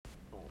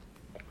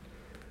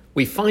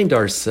We find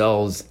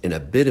ourselves in a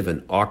bit of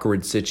an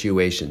awkward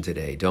situation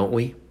today, don't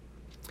we?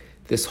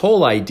 This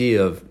whole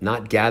idea of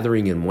not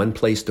gathering in one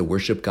place to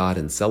worship God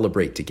and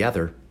celebrate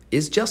together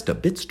is just a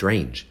bit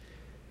strange.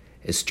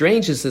 As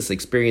strange as this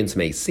experience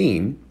may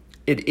seem,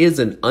 it is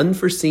an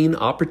unforeseen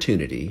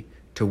opportunity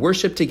to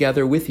worship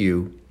together with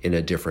you in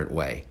a different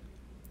way.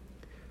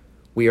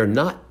 We are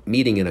not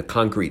meeting in a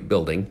concrete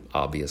building,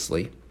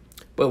 obviously,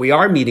 but we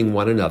are meeting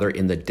one another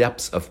in the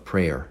depths of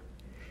prayer.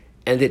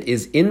 And it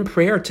is in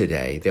prayer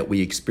today that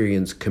we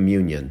experience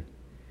communion.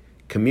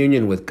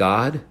 Communion with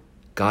God,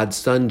 God's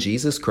Son,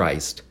 Jesus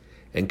Christ,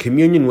 and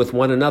communion with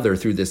one another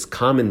through this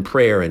common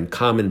prayer and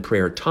common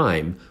prayer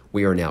time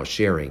we are now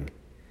sharing.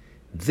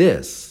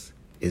 This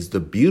is the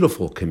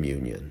beautiful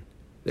communion,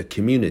 the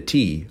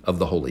community of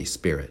the Holy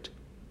Spirit.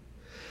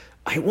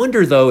 I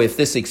wonder, though, if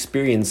this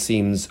experience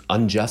seems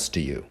unjust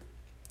to you.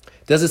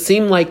 Does it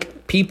seem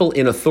like people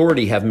in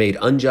authority have made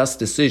unjust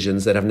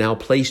decisions that have now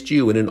placed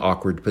you in an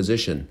awkward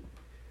position?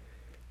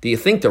 Do you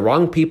think the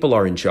wrong people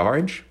are in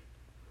charge?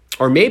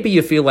 Or maybe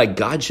you feel like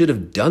God should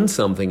have done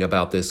something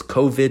about this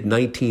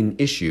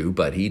COVID-19 issue,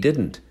 but he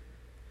didn't.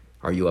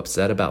 Are you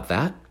upset about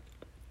that?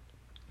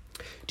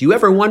 Do you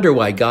ever wonder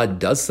why God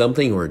does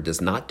something or does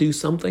not do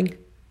something?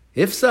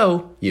 If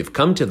so, you've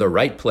come to the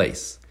right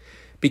place.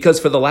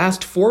 Because for the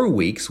last 4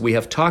 weeks, we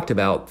have talked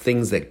about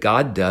things that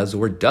God does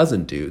or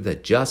doesn't do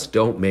that just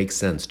don't make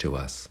sense to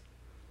us.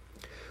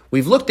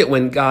 We've looked at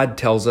when God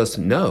tells us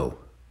no.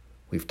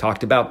 We've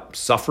talked about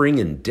suffering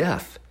and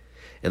death.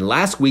 And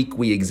last week,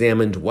 we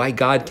examined why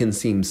God can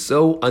seem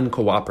so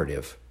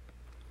uncooperative.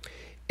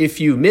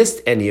 If you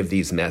missed any of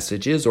these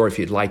messages, or if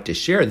you'd like to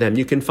share them,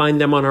 you can find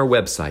them on our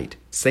website,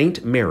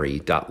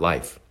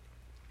 stmary.life.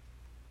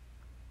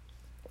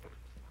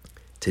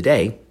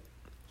 Today,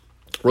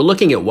 we're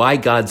looking at why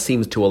God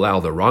seems to allow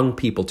the wrong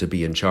people to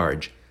be in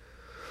charge.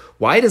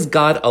 Why does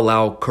God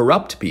allow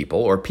corrupt people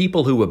or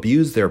people who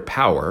abuse their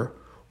power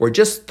or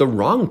just the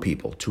wrong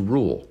people to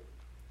rule?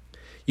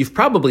 You've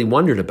probably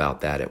wondered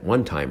about that at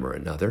one time or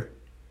another.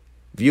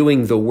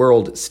 Viewing the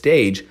world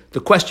stage, the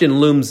question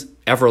looms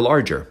ever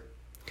larger.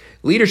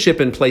 Leadership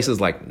in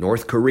places like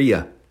North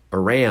Korea,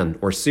 Iran,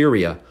 or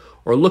Syria,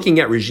 or looking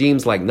at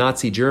regimes like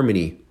Nazi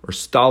Germany or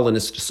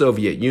Stalinist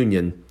Soviet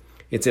Union,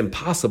 it's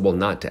impossible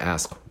not to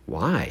ask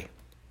why.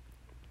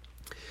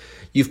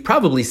 You've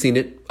probably seen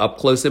it up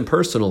close and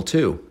personal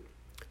too.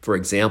 For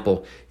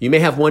example, you may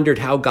have wondered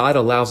how God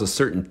allows a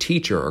certain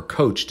teacher or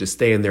coach to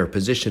stay in their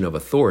position of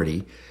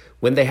authority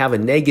when they have a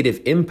negative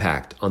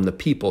impact on the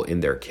people in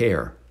their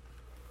care.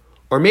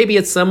 Or maybe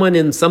it's someone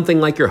in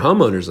something like your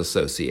homeowners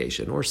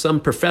association or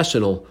some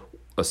professional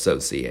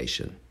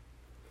association.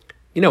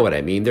 You know what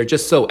I mean? They're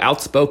just so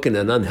outspoken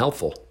and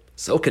unhelpful,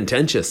 so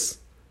contentious.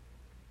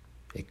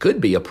 It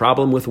could be a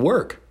problem with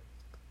work.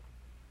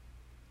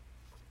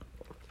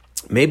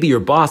 Maybe your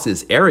boss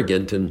is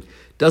arrogant and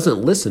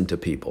doesn't listen to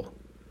people.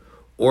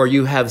 Or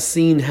you have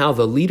seen how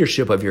the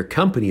leadership of your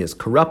company is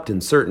corrupt in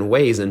certain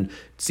ways and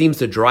seems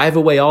to drive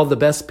away all the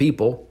best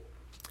people.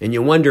 And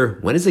you wonder,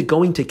 when is it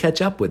going to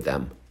catch up with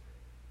them?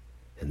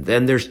 And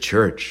then there's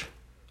church.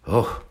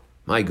 Oh,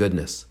 my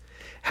goodness.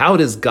 How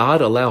does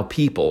God allow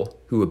people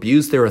who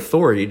abuse their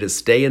authority to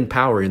stay in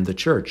power in the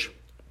church?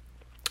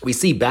 We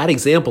see bad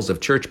examples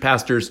of church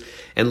pastors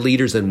and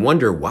leaders and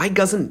wonder, why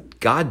doesn't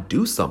God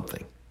do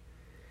something?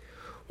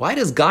 Why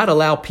does God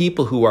allow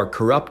people who are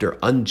corrupt or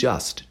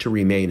unjust to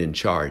remain in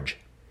charge?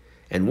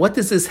 And what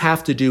does this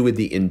have to do with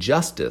the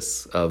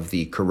injustice of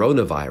the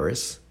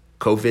coronavirus,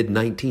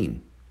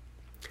 COVID-19?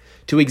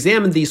 To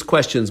examine these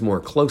questions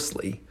more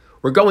closely,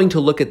 we're going to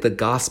look at the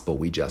gospel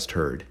we just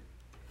heard.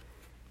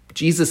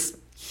 Jesus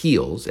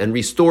heals and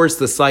restores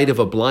the sight of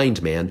a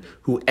blind man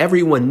who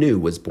everyone knew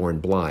was born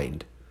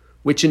blind,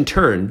 which in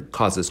turn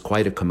causes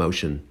quite a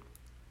commotion.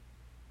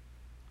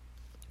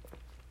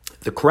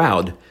 The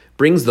crowd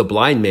brings the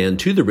blind man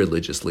to the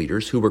religious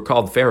leaders who were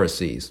called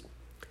Pharisees.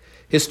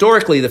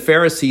 Historically, the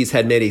Pharisees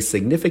had made a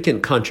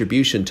significant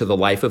contribution to the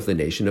life of the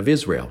nation of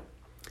Israel.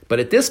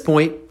 But at this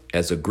point,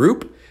 as a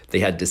group, they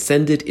had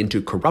descended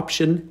into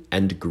corruption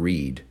and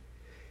greed.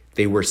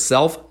 They were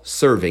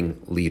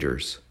self-serving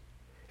leaders.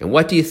 And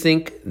what do you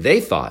think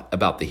they thought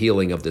about the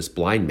healing of this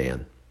blind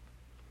man?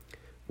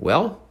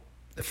 Well,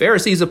 the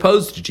Pharisees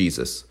opposed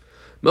Jesus,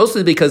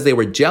 mostly because they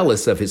were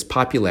jealous of his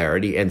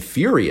popularity and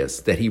furious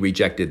that he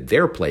rejected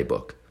their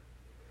playbook.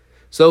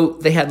 So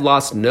they had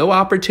lost no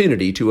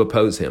opportunity to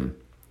oppose him,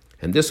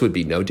 and this would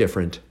be no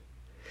different.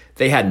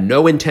 They had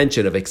no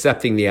intention of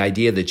accepting the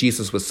idea that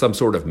Jesus was some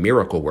sort of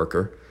miracle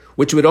worker,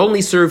 which would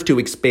only serve to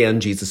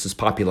expand Jesus'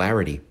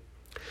 popularity.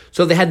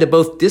 So they had to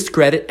both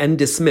discredit and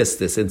dismiss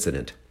this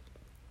incident.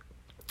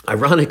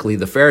 Ironically,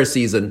 the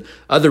Pharisees and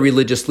other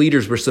religious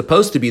leaders were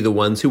supposed to be the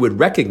ones who would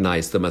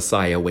recognize the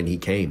Messiah when he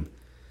came.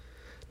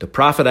 The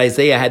prophet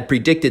Isaiah had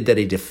predicted that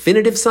a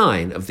definitive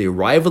sign of the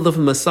arrival of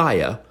the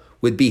Messiah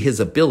would be his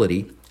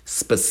ability,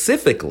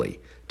 specifically,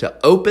 to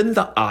open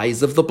the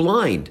eyes of the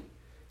blind,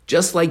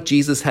 just like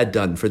Jesus had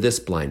done for this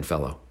blind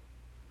fellow.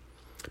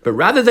 But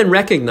rather than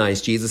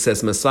recognize Jesus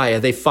as Messiah,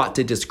 they fought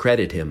to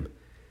discredit him.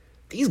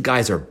 These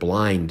guys are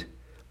blind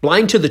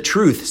to the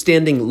truth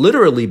standing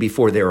literally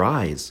before their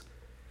eyes.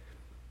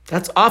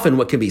 That's often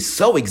what can be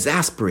so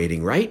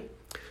exasperating, right?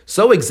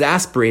 So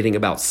exasperating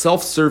about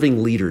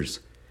self-serving leaders.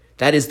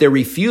 That is their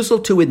refusal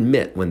to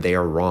admit when they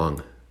are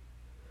wrong.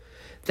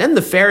 Then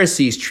the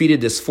Pharisees treated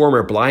this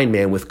former blind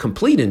man with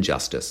complete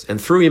injustice and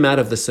threw him out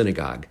of the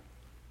synagogue.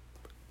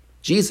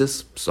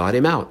 Jesus sought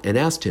him out and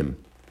asked him,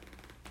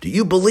 "Do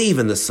you believe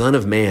in the Son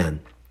of Man?"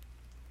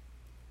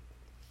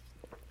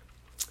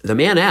 The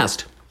man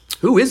asked,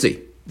 "Who is he,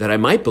 that I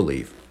might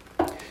believe?"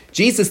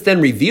 Jesus then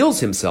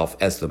reveals himself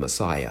as the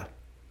Messiah.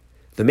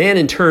 The man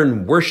in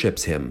turn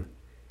worships him.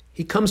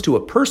 He comes to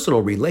a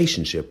personal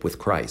relationship with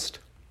Christ.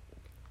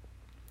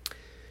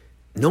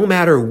 No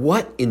matter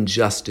what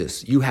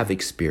injustice you have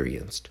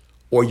experienced,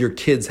 or your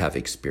kids have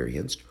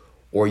experienced,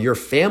 or your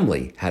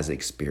family has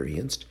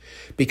experienced,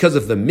 because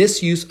of the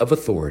misuse of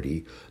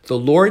authority, the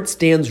Lord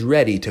stands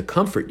ready to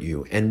comfort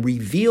you and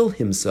reveal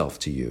himself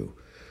to you,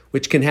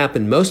 which can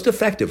happen most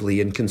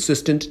effectively in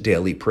consistent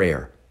daily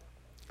prayer.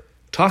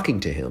 Talking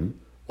to him,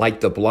 like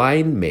the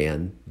blind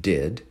man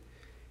did,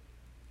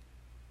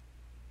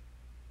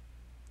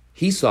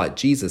 he sought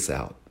Jesus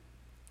out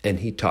and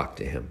he talked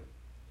to him.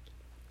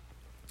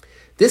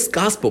 This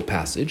gospel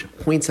passage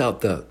points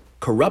out the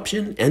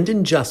corruption and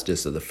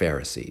injustice of the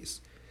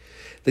Pharisees.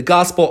 The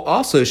gospel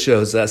also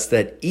shows us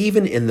that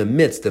even in the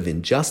midst of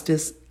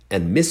injustice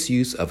and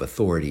misuse of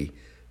authority,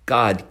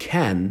 God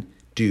can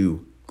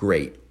do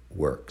great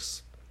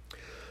works.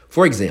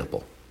 For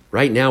example,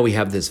 right now we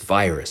have this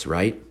virus,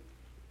 right?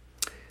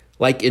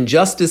 Like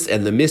injustice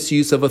and the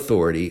misuse of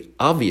authority,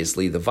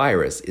 obviously the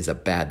virus is a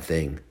bad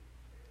thing.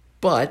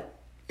 But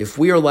if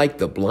we are like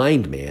the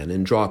blind man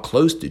and draw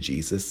close to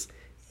Jesus,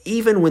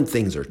 even when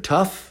things are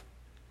tough,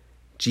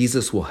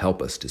 Jesus will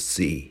help us to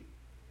see.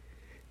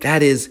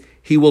 That is,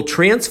 he will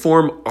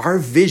transform our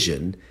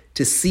vision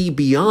to see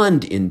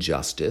beyond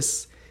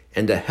injustice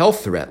and a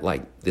health threat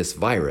like this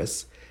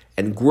virus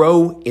and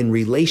grow in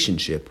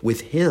relationship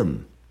with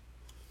him.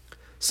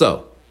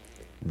 So,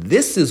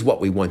 this is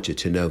what we want you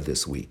to know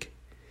this week.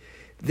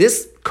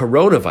 This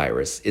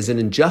coronavirus is an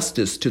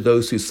injustice to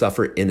those who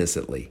suffer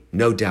innocently,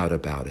 no doubt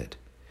about it.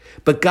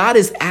 But God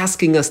is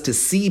asking us to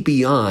see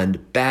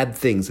beyond bad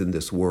things in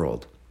this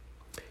world.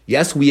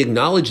 Yes, we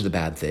acknowledge the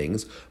bad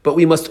things, but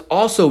we must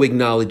also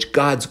acknowledge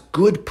God's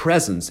good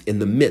presence in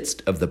the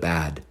midst of the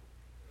bad.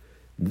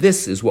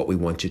 This is what we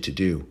want you to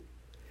do.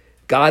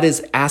 God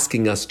is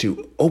asking us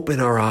to open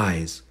our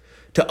eyes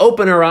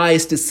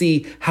to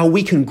see how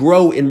we can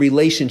grow in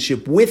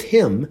relationship with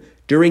him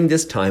during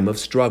this time of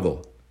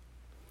struggle.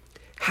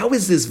 How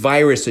is this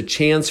virus a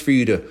chance for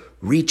you to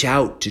reach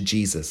out to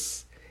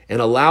Jesus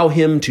and allow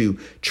him to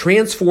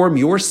transform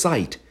your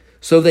sight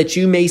so that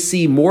you may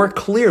see more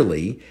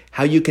clearly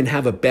how you can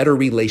have a better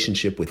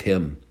relationship with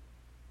him?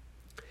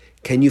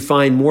 Can you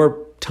find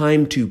more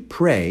time to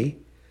pray,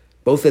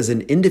 both as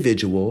an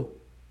individual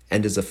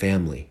and as a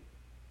family?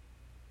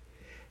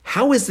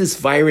 How is this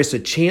virus a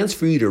chance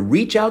for you to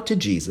reach out to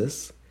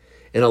Jesus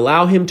and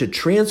allow him to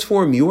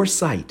transform your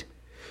sight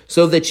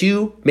so that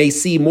you may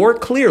see more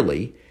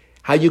clearly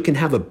how you can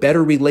have a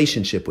better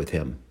relationship with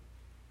him?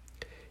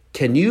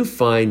 Can you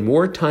find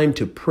more time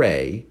to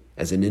pray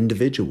as an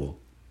individual?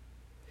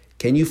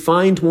 Can you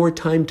find more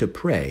time to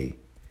pray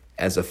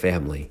as a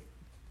family?